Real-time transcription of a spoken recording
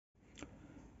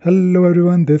Hello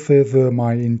everyone, this is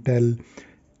my Intel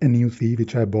NUC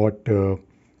which I bought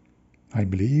I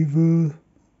believe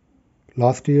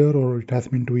last year, or it has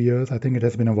been 2 years. I think it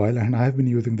has been a while, and I have been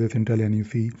using this Intel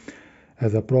NUC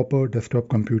as a proper desktop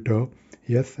computer.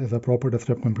 Yes, as a proper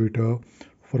desktop computer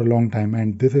for a long time,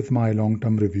 and this is my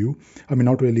long-term review. I mean,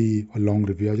 not really a long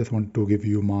review. I just want to give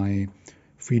you my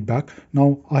feedback.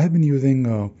 Now, I have been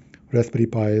using Raspberry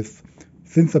Pis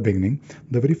since the beginning.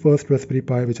 The very first Raspberry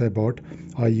Pi which I bought,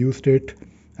 I used it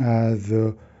as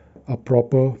a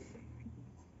proper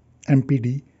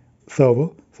MPD server.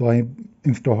 So I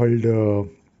installed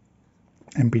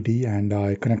MPD and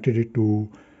I connected it to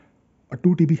a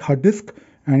 2 TB hard disk,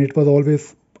 and it was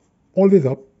always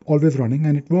up, always running,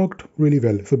 and it worked really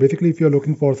well. So basically, if you're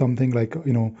looking for something like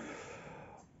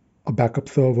a backup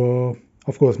server,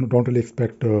 of course, don't really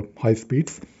expect high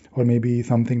speeds, or maybe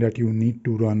something that you need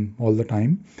to run all the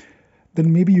time,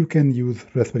 then maybe you can use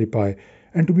Raspberry Pi.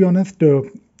 And to be honest,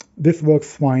 this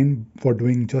works fine for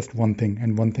doing just one thing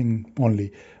and one thing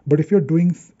only. But if you're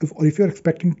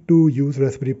expecting to use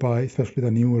Raspberry Pi, especially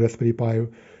the new Raspberry Pi,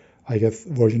 I guess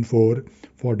version 4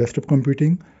 for desktop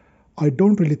computing, I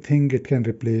don't really think it can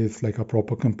replace like a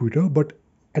proper computer. But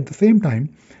at the same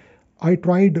time, I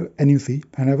tried NUC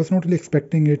and I was not really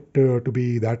expecting it to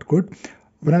be that good.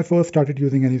 When I first started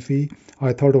using NUC,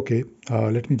 I thought, okay,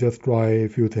 let me just try a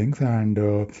few things and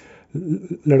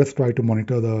let us try to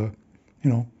monitor you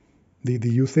know, the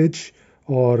usage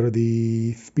or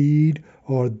the speed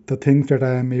or the things that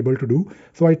I am able to do.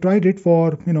 So I tried it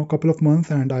for a couple of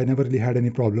months and I never really had any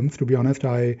problems. To be honest,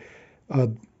 uh, I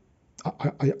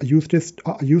used this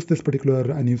particular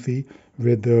NUC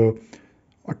with a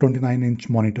 29-inch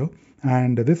monitor,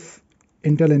 and this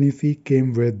Intel NUC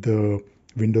came with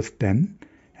Windows 10,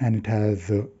 and it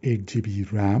has 8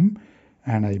 GB RAM,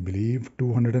 and I believe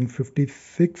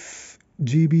 256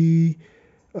 GB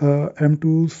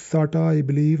M2 SATA, I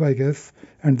believe, I guess.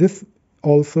 And this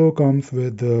also comes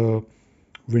with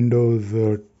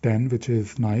Windows 10, which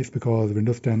is nice because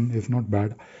Windows 10 is not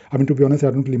bad. I mean, to be honest, I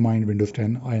don't really mind Windows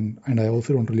 10, and I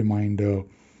also don't really mind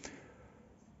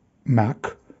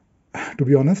Mac, to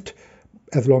be honest,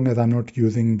 as long as I'm not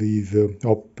using these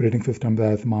operating systems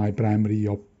as my primary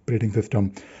operating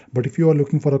system. But if you are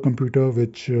looking for a computer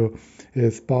which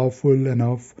is powerful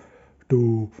enough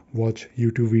to watch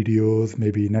YouTube videos,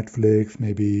 maybe Netflix,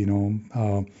 maybe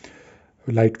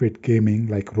lightweight gaming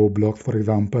like Roblox, for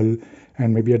example,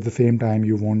 and maybe at the same time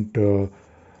you want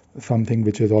something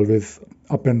which is always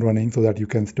up and running so that you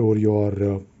can store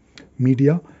your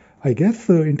media. I guess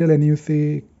Intel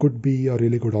NUC could be a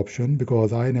really good option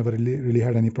because I never really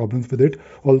had any problems with it.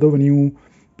 Although when you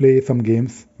play some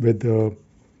games with on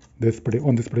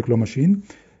this particular machine,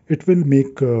 it will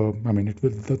make. I mean, it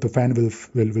will the fan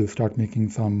will start making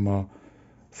some.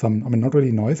 I mean, not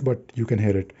really noise, but you can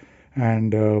hear it.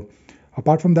 And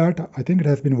apart from that, I think it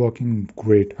has been working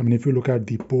great. I mean, if you look at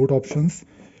the port options,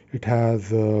 it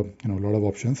has a lot of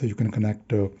options. So you can connect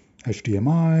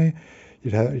HDMI.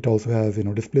 It also has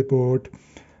DisplayPort,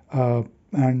 uh,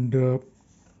 and uh,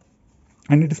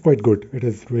 and it is quite good. It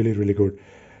is really good.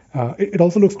 It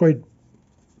also looks quite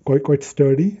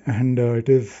sturdy, and it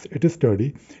is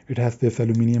sturdy. It has this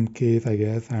aluminum case, I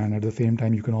guess, and at the same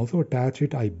time you can also attach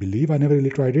it. I believe I never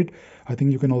really tried it. I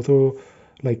think you can also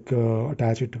like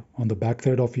attach it on the back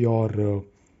side of your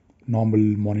normal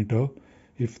monitor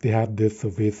if they have this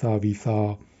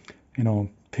Visa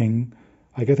thing.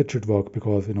 I guess it should work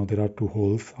because there are two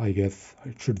holes. I guess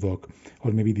it should work,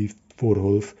 or maybe these four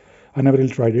holes. I never really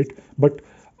tried it,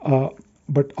 uh,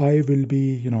 but I will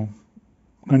be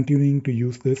continuing to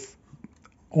use this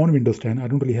on Windows 10. I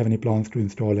don't really have any plans to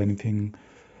install anything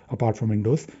apart from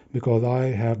Windows because I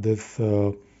have this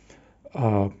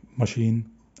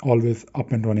machine always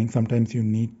up and running. Sometimes you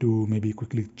need to maybe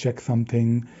quickly check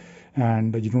something,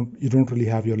 and you don't really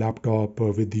have your laptop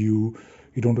with you.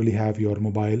 You don't really have your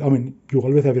mobile. I mean, you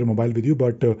always have your mobile with you,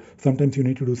 but sometimes you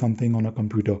need to do something on a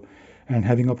computer, and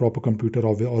having a proper computer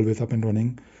always up and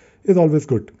running is always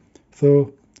good.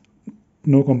 So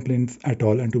no complaints at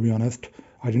all. And to be honest,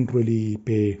 I didn't really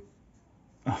pay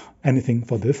anything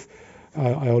for this.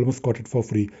 I almost got it for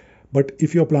free. But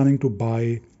if you're planning to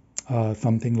buy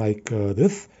something like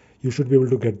this, you should be able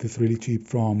to get this really cheap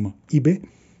from eBay,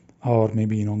 or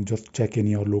maybe just check in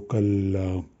your local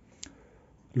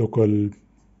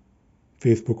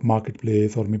Facebook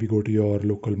marketplace, or maybe go to your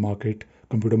local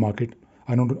computer market.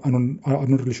 I'm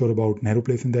not really sure about Nehru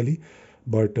Place in Delhi,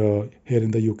 but here in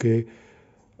the UK,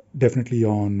 definitely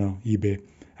on eBay.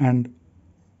 And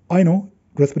I know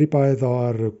Raspberry Pis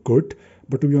are good,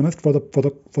 but to be honest, for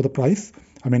the price,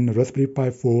 I mean, Raspberry Pi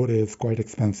 4 is quite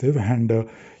expensive, and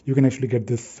you can actually get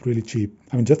this really cheap.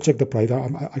 I mean, just check the price.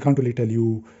 I can't really tell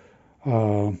you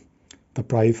uh, the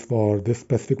price for this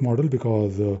specific model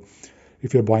because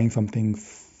if you're buying something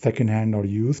second hand or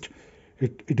used,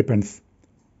 it depends.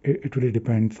 It really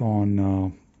depends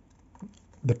on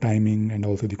the timing and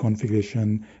also the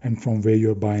configuration and from where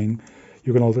you're buying.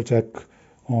 You can also check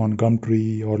on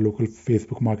Gumtree or local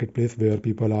Facebook marketplace where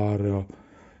people are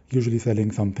usually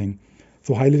selling something.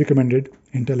 So highly recommended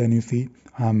Intel NUC.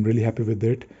 I'm really happy with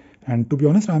it. And to be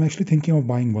honest, I'm actually thinking of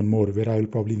buying one more where I will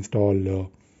probably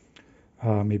install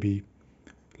maybe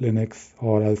Linux,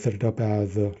 or I'll set it up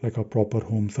as like a proper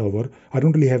home server. I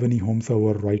don't really have any home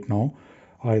server right now.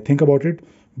 I think about it,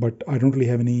 but I don't really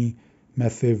have any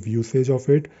massive usage of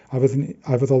it. I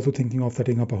was also thinking of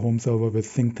setting up a home server with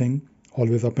SyncThing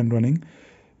always up and running,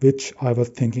 which I was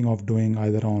thinking of doing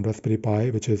either on Raspberry Pi,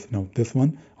 which is this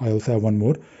one. I also have one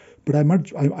more, but I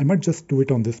might just do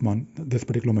it on this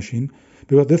particular machine,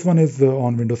 because this one is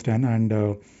on Windows 10,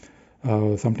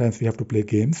 and sometimes we have to play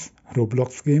games,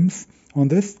 Roblox games on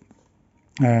this,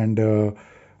 and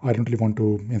I don't really want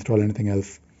to install anything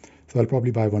else. So I'll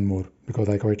probably buy one more because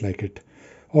I quite like it.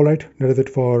 All right, that is it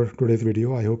for today's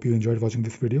video. I hope you enjoyed watching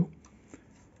this video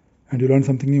and you learned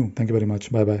something new. Thank you very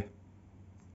much. Bye bye.